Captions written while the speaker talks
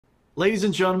Ladies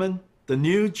and gentlemen, the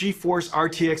new GeForce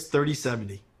RTX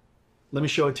 3070. Let me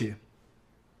show it to you.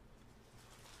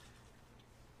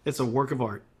 It's a work of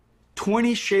art.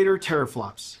 20 shader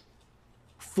teraflops,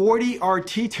 40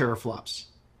 RT teraflops,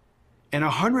 and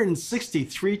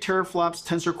 163 teraflops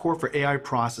tensor core for AI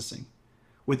processing.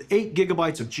 With 8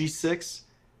 gigabytes of G6,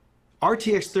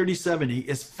 RTX 3070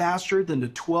 is faster than the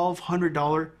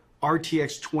 $1,200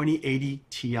 RTX 2080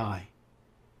 Ti,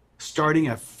 starting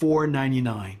at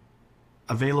 $499,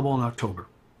 available in October.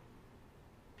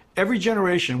 Every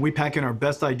generation, we pack in our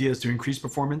best ideas to increase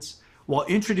performance while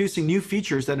introducing new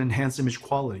features that enhance image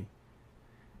quality.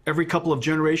 Every couple of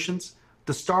generations,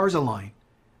 the stars align,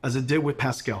 as it did with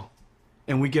Pascal,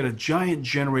 and we get a giant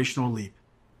generational leap.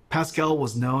 Pascal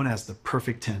was known as the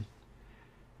perfect 10.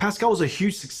 Pascal was a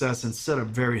huge success and set a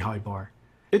very high bar.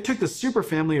 It took the super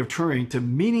family of Turing to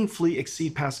meaningfully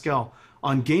exceed Pascal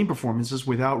on game performances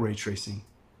without ray tracing.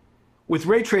 With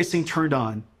ray tracing turned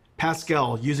on,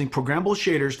 Pascal, using programmable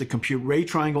shaders to compute ray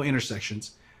triangle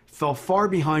intersections, fell far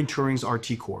behind Turing's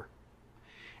RT core.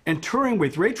 And Turing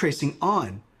with ray tracing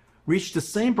on reached the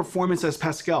same performance as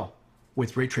Pascal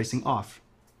with ray tracing off.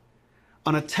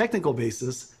 On a technical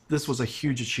basis, this was a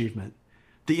huge achievement.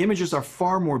 The images are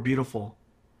far more beautiful,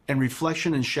 and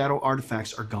reflection and shadow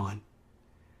artifacts are gone.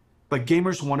 But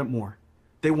gamers want it more.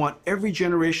 They want every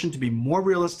generation to be more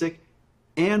realistic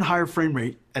and higher frame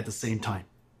rate at the same time.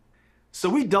 So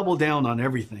we double down on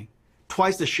everything.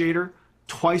 Twice the shader,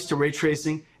 twice the ray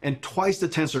tracing, and twice the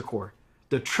tensor core,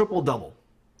 the triple double.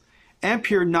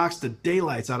 Ampere knocks the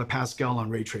daylights out of Pascal on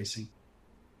ray tracing.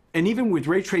 And even with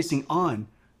ray tracing on,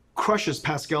 crushes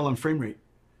Pascal on frame rate.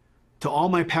 To all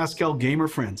my Pascal gamer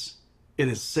friends, it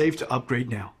is safe to upgrade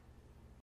now.